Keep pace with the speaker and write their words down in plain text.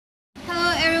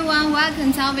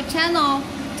welcome to our channel.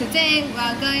 Today we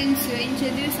are going to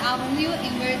introduce our new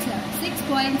inverter,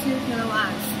 6.2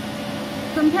 kilowatts.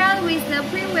 Compared with the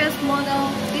previous model,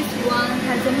 this one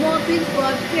has a more beautiful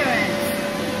appearance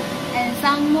and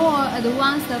some more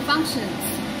advanced functions.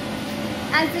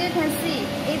 As you can see,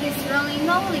 it is running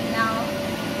normally now.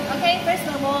 Okay, first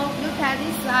of all, look at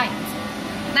this light.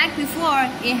 Like before,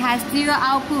 it has dual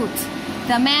output,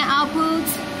 the main output,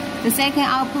 the second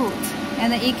output,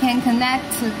 and it can connect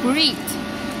to grid.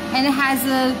 And it has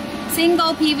a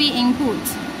single PV input.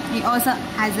 It also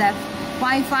has a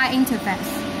Wi-Fi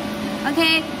interface.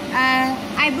 Okay,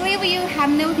 I believe you have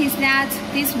noticed that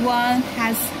this one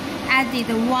has added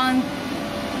one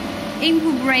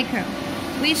input breaker,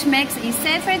 which makes it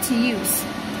safer to use.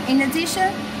 In addition,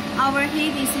 our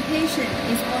heat dissipation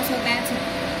is also better.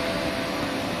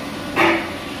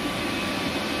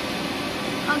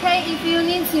 Okay, if you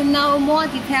need to know more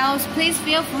details, please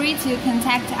feel free to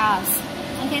contact us.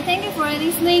 Okay, thank you for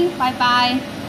listening. Bye bye.